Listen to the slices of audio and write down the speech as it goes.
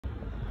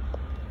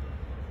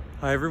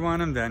Hi everyone,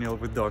 I'm Daniel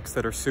with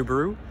Dogstetter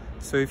Subaru.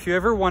 So if you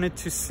ever wanted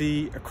to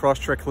see a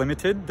Crosstrek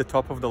Limited, the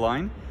top of the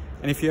line,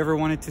 and if you ever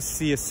wanted to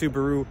see a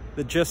Subaru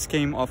that just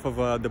came off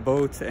of the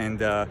boat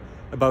and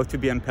about to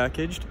be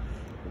unpackaged,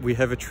 we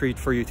have a treat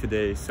for you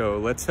today. So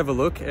let's have a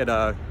look at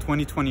a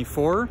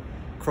 2024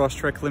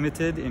 Crosstrek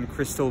Limited in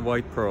Crystal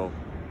White Pearl.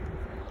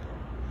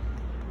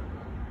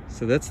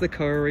 So that's the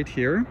car right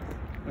here.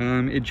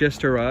 It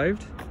just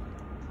arrived.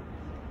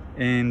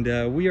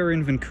 And we are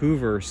in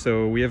Vancouver,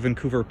 so we have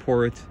Vancouver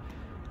Port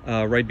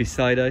right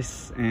beside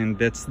us, and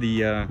that's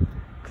the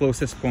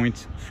closest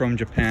point from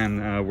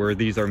Japan where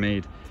these are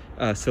made.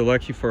 So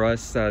lucky for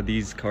us,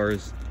 these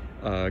cars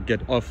get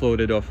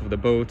offloaded off of the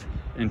boat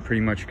and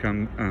pretty much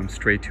come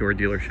straight to our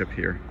dealership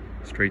here,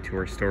 straight to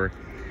our store.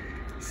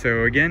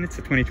 So again, it's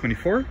a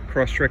 2024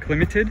 Crosstrek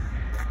Limited,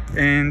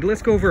 and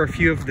let's go over a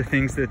few of the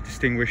things that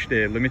distinguish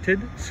the Limited.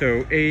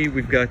 So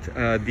we've got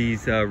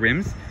these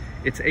rims.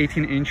 It's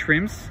 18-inch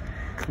rims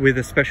with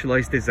a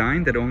specialized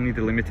design that only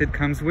the Limited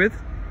comes with.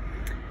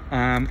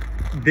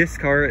 This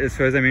car,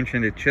 so as I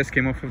mentioned, it just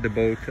came off of the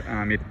boat.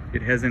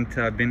 It hasn't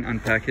been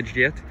unpackaged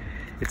yet.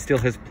 It still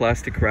has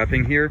plastic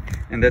wrapping here,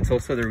 and that's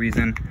also the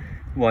reason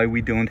why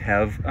we don't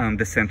have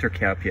the center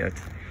cap yet.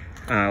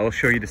 I'll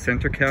show you the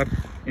center cap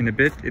in a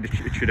bit. It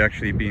should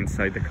actually be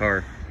inside the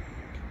car.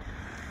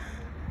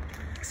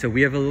 So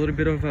we have a little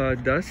bit of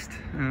dust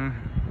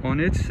on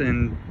it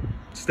and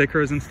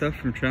stickers and stuff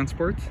from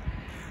transport,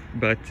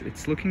 but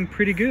it's looking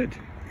pretty good.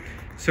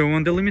 So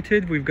on the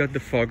Limited, we've got the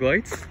fog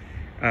lights,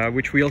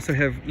 which we also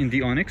have in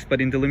the Onyx, but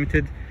in the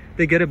Limited,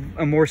 they get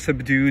a more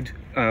subdued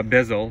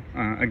bezel,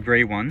 a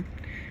gray one.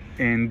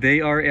 And they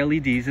are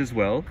LEDs as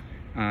well,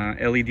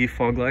 LED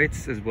fog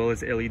lights, as well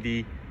as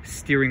LED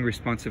steering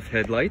responsive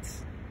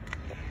headlights.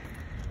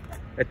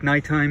 At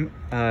nighttime,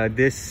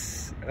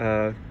 this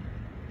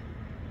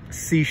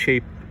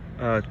C-shape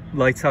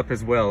lights up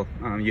as well.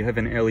 You have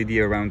an LED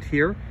around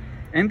here,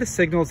 and the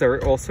signals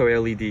are also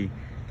LED.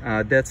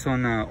 That's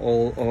on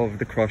all of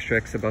the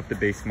Crosstreks above the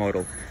base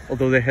model,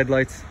 although the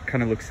headlights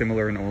kind of look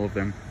similar in all of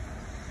them.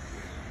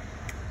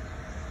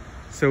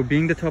 So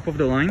being the top of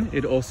the line,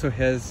 it also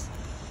has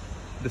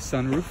the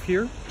sunroof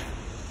here.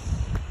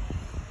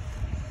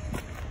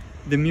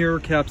 The mirror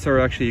caps are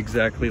actually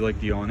exactly like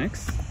the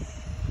Onyx.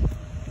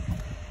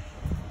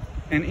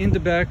 And in the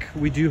back,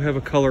 we do have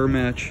a color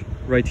match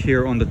right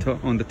here on the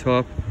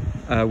top,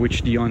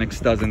 which the Onyx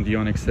doesn't. The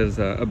Onyx has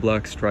a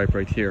black stripe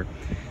right here.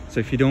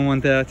 So if you don't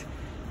want that,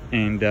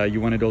 and you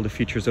wanted all the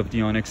features of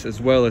the Onyx as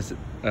well as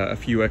a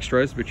few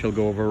extras, which I'll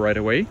go over right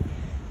away,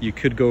 you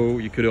could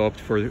opt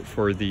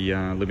for the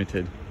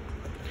Limited.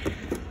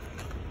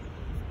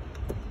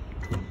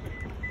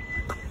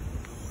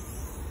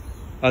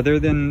 Other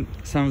than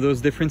some of those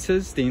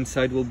differences, the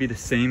inside will be the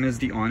same as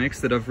the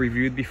Onyx that I've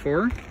reviewed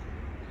before.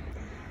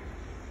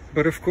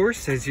 But of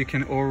course, as you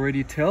can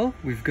already tell,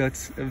 we've got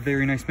a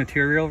very nice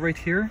material right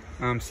here.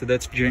 So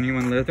that's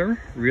genuine leather,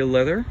 real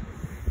leather.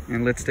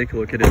 And let's take a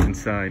look at it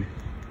inside.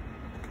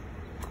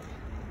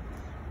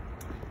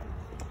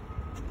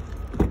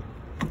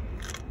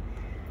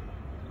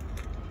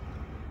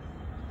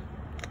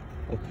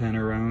 I'll pan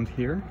around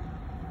here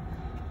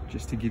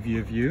just to give you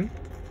a view.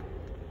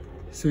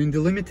 So in the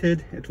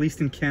Limited, at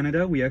least in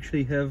Canada, we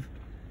actually have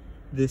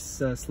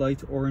this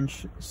slight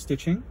orange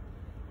stitching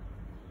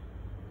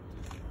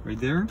right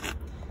there,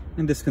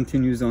 and this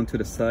continues on to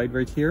the side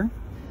right here.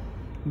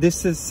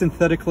 This is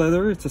synthetic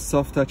leather. It's a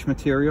soft touch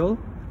material,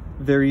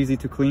 very easy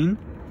to clean,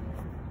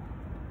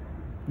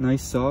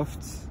 nice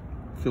soft,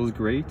 feels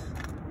great.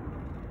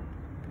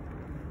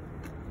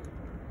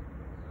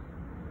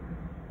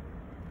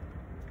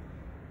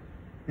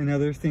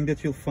 Another thing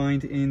that you'll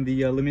find in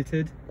the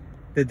Limited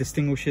that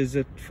distinguishes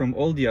it from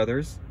all the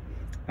others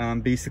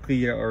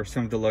basically are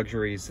some of the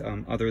luxuries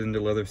other than the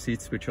leather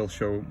seats, which I'll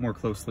show more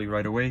closely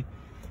right away.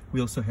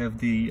 We also have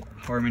the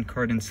Harman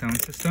Kardon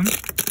sound system.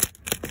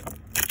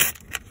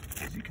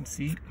 As you can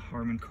see,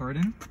 Harman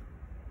Kardon.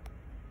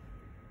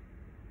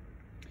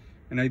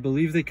 And I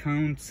believe they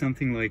count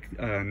something like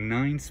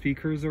 9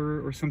 speakers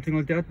or something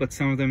like that, but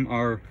some of them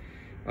are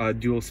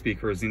dual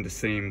speakers in the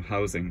same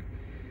housing.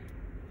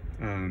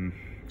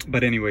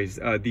 But anyways,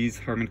 these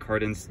Harman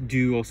Kardons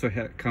do also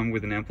come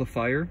with an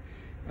amplifier.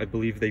 I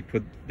believe they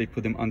put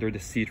them under the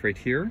seat right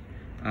here.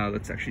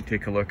 Let's actually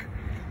take a look.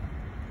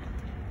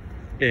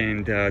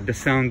 And the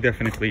sound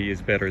definitely is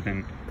better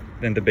than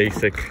the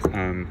basic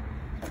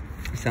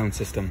sound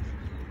system.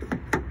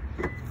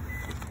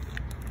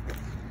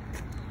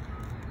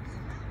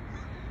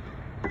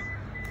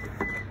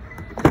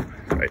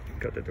 All right,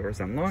 got the doors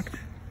unlocked.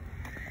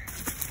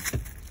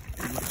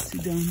 Let's see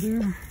down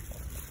there.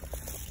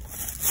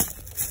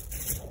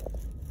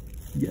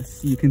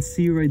 Yes, you can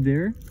see right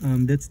there,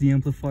 that's the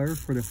amplifier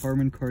for the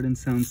Harman Kardon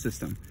sound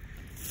system.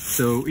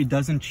 So it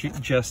doesn't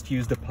just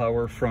use the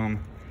power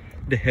from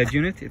the head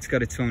unit, it's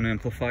got its own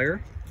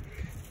amplifier,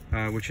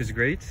 which is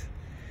great.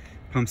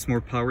 Pumps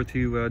more power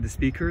to the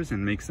speakers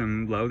and makes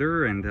them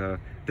louder, and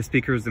the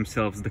speakers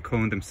themselves, the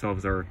cone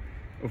themselves, are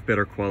of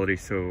better quality,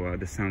 so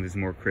the sound is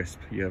more crisp.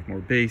 You have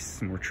more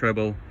bass, more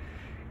treble,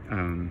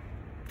 and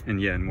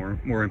yeah, and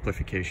more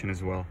amplification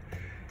as well.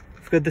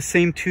 We've got the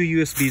same two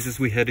USBs as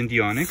we had in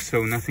the Onyx,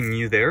 so nothing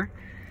new there.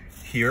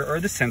 Here are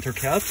the center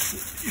caps,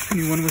 if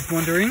anyone was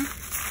wondering.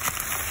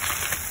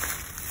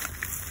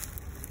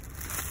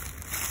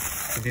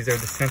 So these are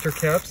the center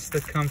caps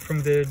that come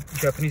from the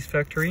Japanese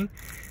factory.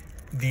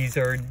 These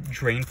are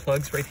drain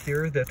plugs right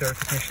here that our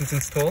technicians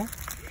install.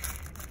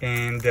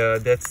 And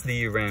that's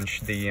the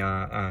wrench, the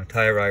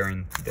tire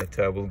iron that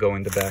will go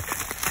in the back.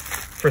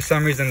 For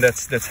some reason,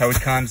 that's how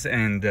it comes,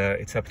 and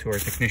it's up to our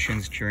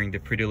technicians during the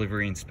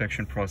pre-delivery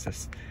inspection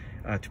process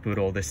to put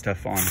all this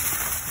stuff on.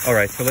 All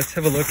right, so let's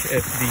have a look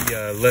at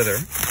the leather.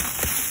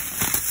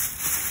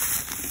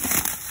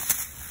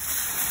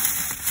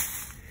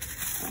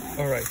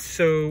 All right,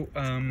 so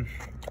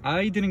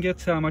I didn't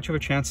get much of a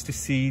chance to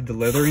see the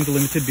leather in the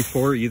Limited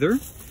before either.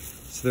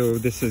 So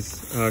this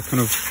is kind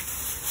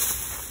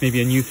of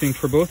maybe a new thing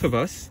for both of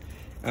us,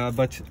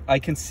 but I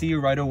can see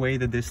right away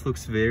that this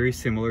looks very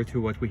similar to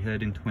what we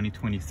had in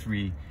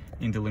 2023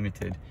 in the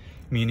Limited,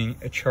 meaning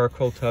a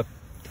charcoal type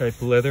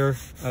leather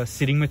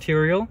seating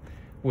material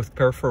with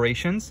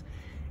perforations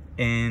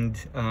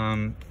and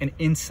an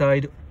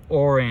inside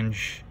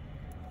orange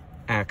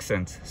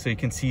accent. So you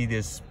can see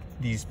these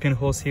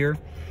pinholes here.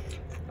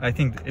 I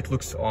think it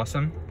looks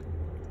awesome.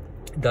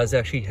 It does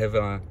actually have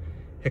a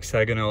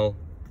hexagonal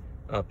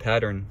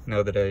pattern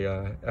now that I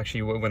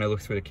actually, when I look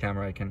through the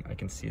camera, I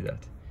can see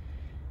that.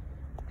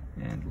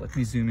 And let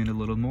me zoom in a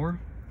little more.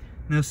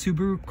 Now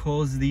Subaru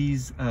calls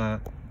these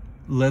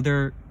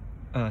leather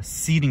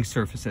seating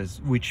surfaces,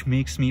 which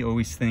makes me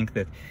always think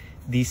that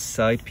these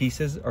side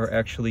pieces are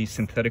actually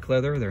synthetic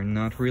leather. They're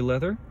not real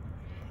leather.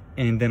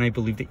 And then I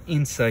believe the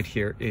inside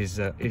here is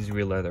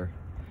real leather.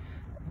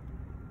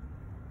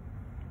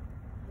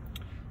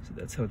 So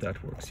that's how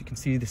that works. You can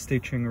see the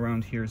stitching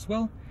around here as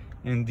well,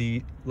 and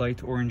the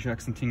light orange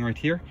accenting right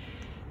here.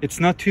 It's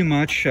not too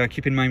much.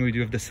 Keep in mind we do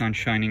have the sun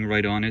shining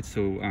right on it,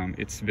 so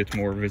it's a bit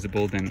more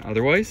visible than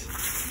otherwise.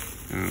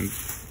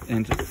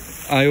 And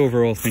I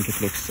overall think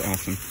it looks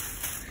awesome.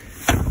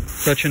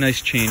 Such a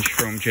nice change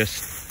from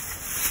just,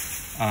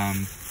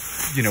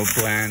 you know,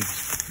 bland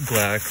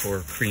black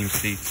or cream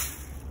seats.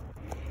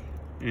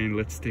 And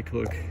let's take a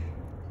look.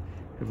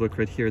 Have a look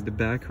right here at the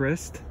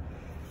backrest.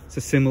 It's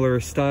a similar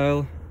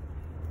style.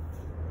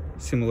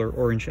 Similar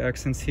orange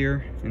accents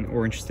here and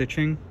orange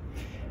stitching,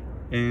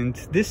 and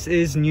this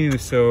is new,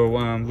 so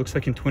looks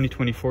like in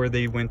 2024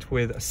 they went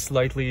with a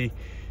slightly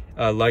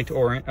light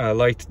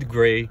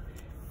gray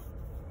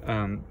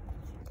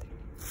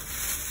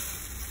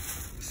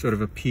sort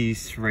of a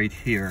piece right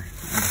here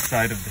on the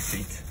side of the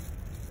seat.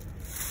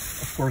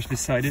 Of course,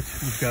 beside it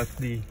we've got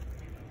the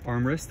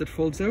armrest that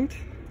folds out,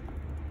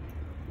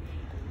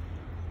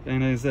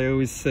 and as I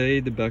always say,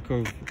 the back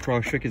of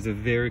Crosstrek is a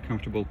very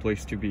comfortable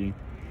place to be.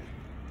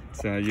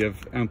 You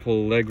have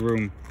ample leg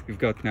room. You've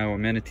got now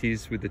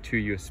amenities with the two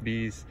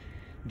USBs,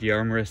 the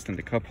armrest and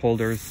the cup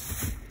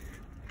holders.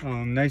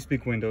 Nice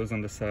big windows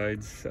on the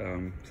sides,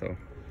 so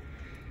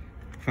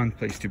fun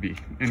place to be.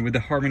 And with the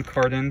Harman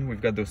Kardon,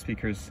 we've got those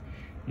speakers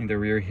in the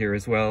rear here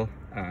as well.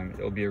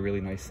 It'll be a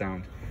really nice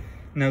sound.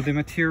 Now the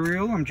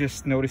material, I'm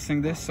just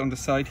noticing this on the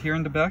side here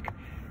in the back.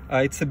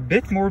 It's a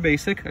bit more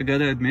basic, I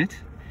gotta admit.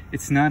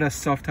 It's not a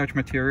soft touch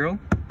material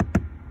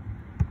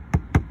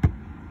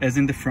as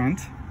in the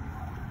front.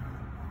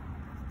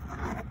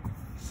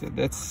 So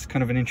that's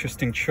kind of an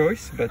interesting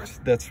choice, but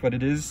that's what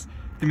it is.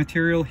 The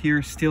material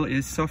here still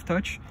is soft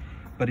touch,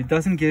 but it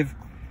doesn't give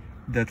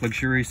that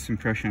luxurious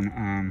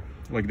impression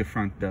like the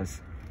front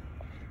does.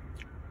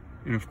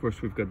 And of course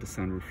we've got the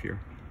sunroof here.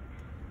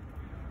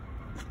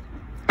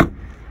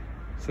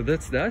 So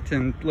that's that,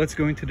 and let's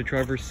go into the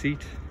driver's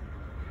seat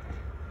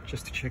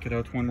just to check it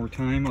out one more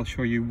time. I'll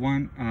show you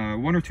one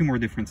or two more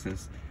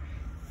differences.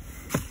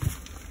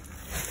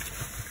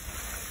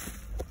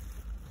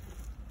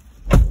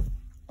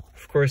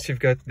 Of course, you've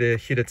got the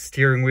heated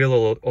steering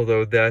wheel,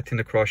 although that in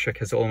the Crosstrek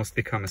has almost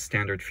become a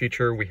standard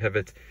feature. We have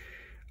it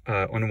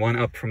on one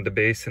up from the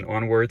base and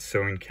onwards,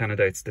 so in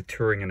Canada it's the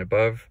Touring and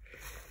above.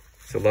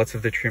 So lots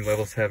of the trim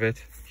levels have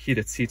it.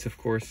 Heated seats, of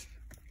course,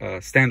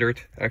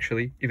 standard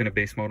actually, even a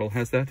base model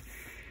has that.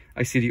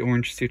 I see the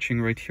orange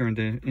stitching right here on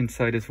the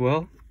inside as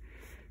well.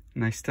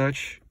 Nice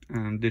touch.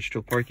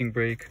 Digital parking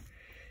brake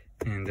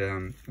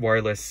and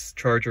wireless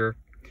charger,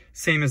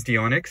 same as the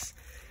Onyx.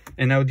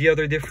 And now the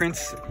other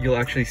difference you'll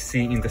actually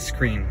see in the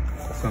screen.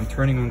 So I'm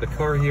turning on the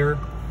car here.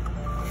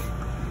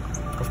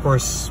 Of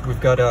course,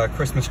 we've got a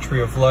Christmas tree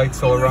of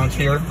lights all around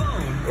here.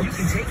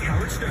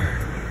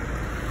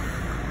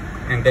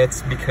 And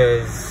that's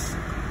because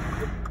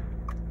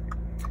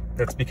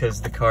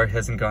the car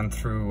hasn't gone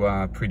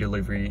through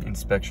pre-delivery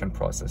inspection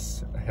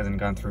process. It hasn't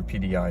gone through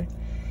PDI.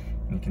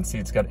 And you can see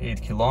it's got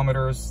 8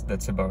 kilometers.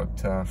 That's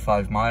about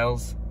 5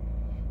 miles.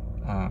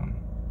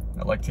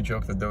 I like to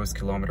joke that those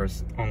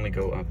kilometers only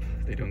go up,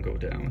 they don't go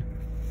down.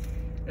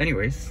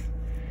 Anyways,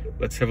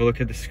 let's have a look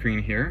at the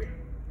screen here.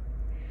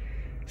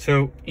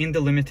 So in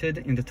the Limited,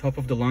 in the top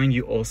of the line,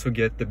 you also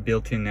get the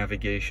built-in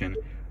navigation.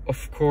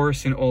 Of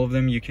course, in all of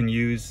them, you can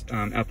use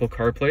Apple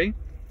CarPlay.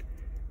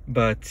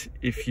 but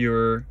if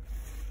you're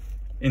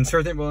in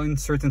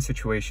certain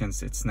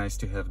situations, it's nice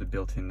to have the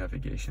built-in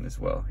navigation as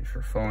well. If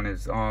your phone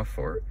is off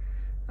or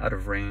out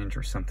of range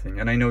or something.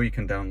 And I know you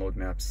can download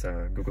maps,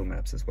 Google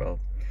Maps as well.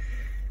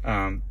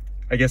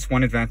 I guess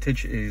one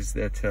advantage is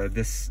that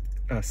this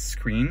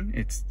screen,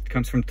 it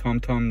comes from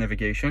TomTom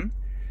Navigation.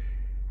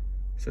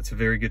 So it's a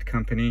very good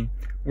company.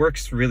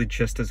 Works really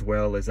just as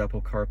well as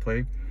Apple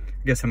CarPlay.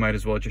 I guess I might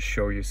as well just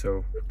show you.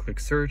 So click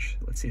search.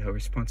 Let's see how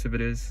responsive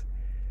it is.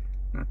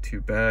 Not too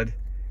bad.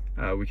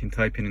 We can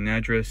type in an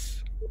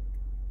address.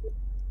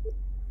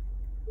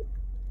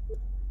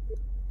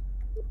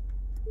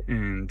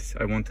 And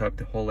I won't type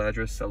the whole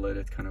address. I'll let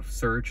it kind of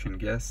search and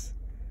guess.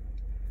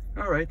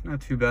 All right,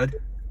 not too bad.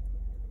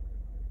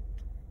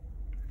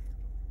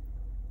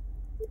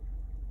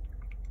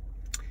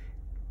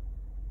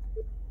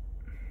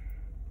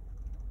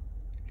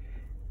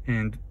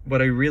 And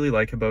what I really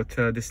like about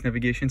this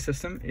navigation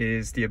system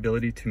is the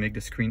ability to make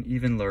the screen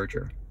even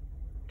larger,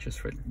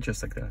 just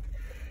like that.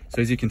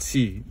 So as you can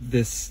see,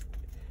 this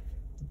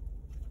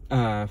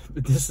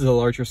is a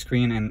larger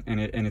screen, and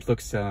it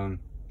looks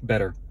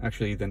better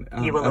actually than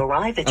you will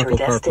arrive at your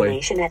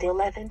destination at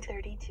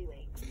 11:32 a.m.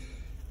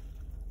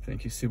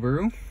 Thank you,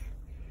 Subaru.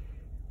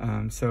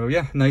 So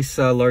yeah, nice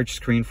large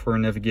screen for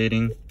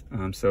navigating.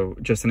 So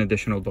just an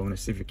additional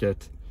bonus if you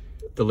get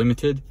the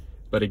Limited.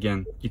 But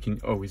again, you can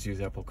always use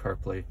Apple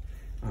CarPlay.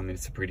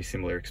 It's a pretty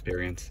similar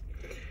experience.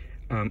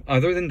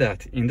 Other than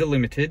that, in the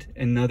Limited,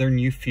 another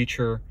new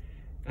feature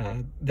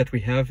that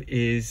we have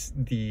is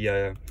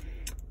the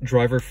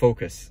driver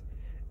focus.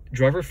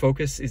 Driver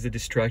focus is a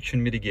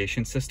distraction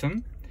mitigation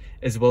system,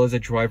 as well as a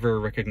driver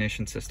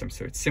recognition system.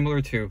 So it's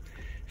similar to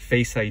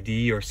Face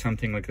ID or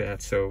something like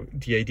that. So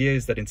the idea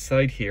is that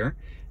inside here,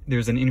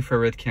 there's an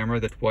infrared camera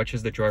that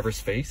watches the driver's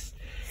face.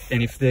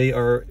 And if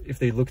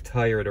they look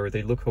tired or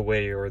they look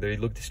away or they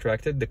look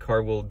distracted, the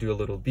car will do a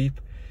little beep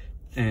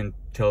and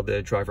tell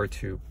the driver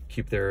to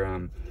keep their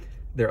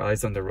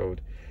eyes on the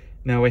road.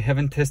 Now, I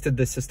haven't tested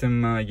this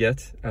system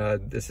yet.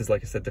 This is,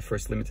 like I said, the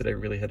first Limited I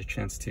really had a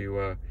chance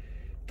to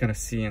kind of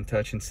see and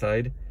touch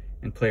inside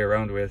and play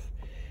around with.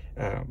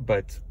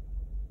 But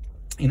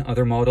in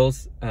other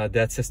models,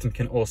 that system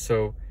can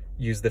also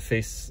use the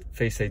face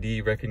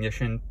ID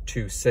recognition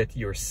to set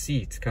your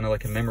seat, kind of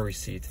like a memory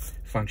seat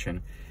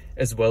function,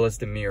 as well as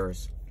the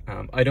mirrors.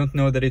 I don't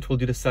know that it will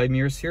do the side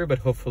mirrors here, but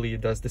hopefully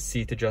it does the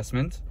seat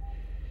adjustment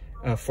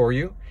for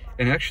you.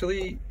 And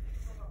actually,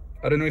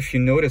 I don't know if you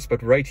noticed,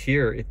 but right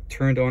here, it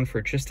turned on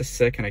for just a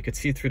second. I could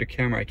see it through the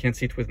camera. I can't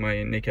see it with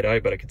my naked eye,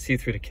 but I could see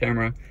it through the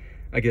camera.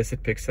 I guess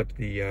it picks up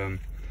the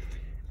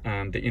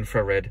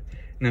infrared.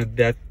 Now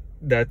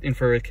that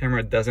infrared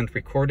camera doesn't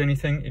record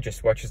anything. It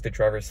just watches the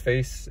driver's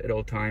face at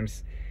all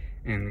times,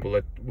 and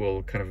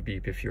will kind of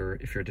beep if you're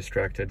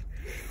distracted,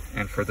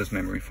 and for those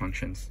memory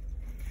functions.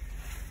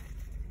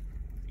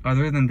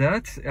 Other than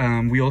that,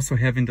 we also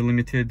have in the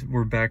Limited,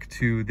 we're back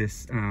to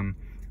this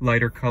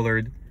lighter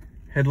colored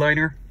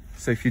headliner.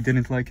 So if you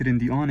didn't like it in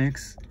the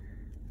Onyx,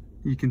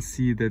 you can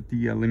see that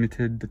the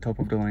Limited, the top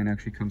of the line,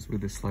 actually comes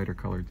with this lighter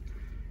colored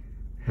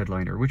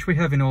headliner, which we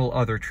have in all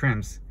other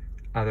trims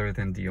other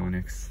than the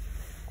Onyx.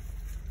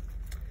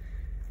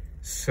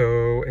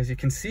 So as you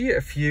can see,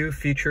 a few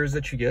features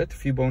that you get, a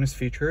few bonus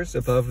features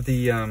above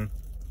the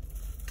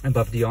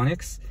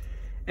Onyx.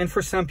 And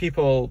for some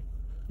people,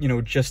 you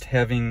know, just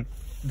having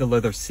the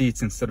leather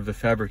seats instead of the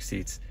fabric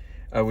seats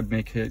would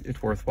make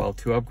it worthwhile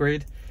to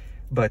upgrade.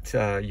 But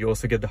you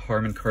also get the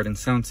Harman Kardon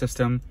sound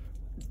system,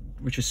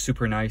 which is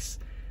super nice,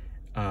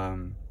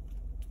 and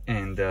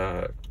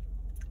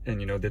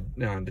you know,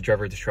 the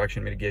driver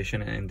distraction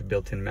mitigation and the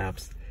built-in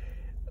maps.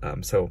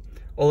 So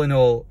all in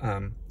all,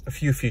 a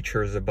few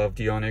features above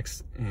the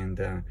Onyx, and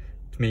it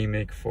may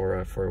make for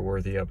a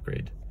worthy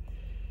upgrade.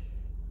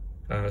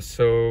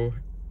 So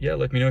yeah,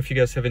 let me know if you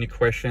guys have any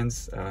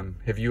questions.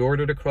 Have you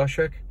ordered a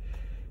Crosstrek?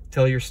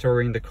 Tell your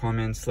story in the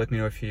comments. Let me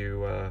know if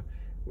you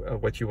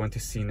what you want to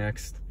see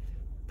next.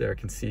 There I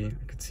could see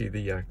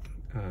the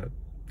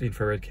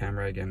infrared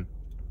camera again.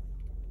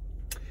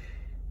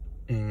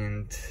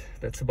 And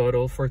that's about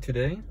all for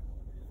today.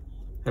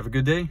 Have a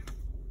good day.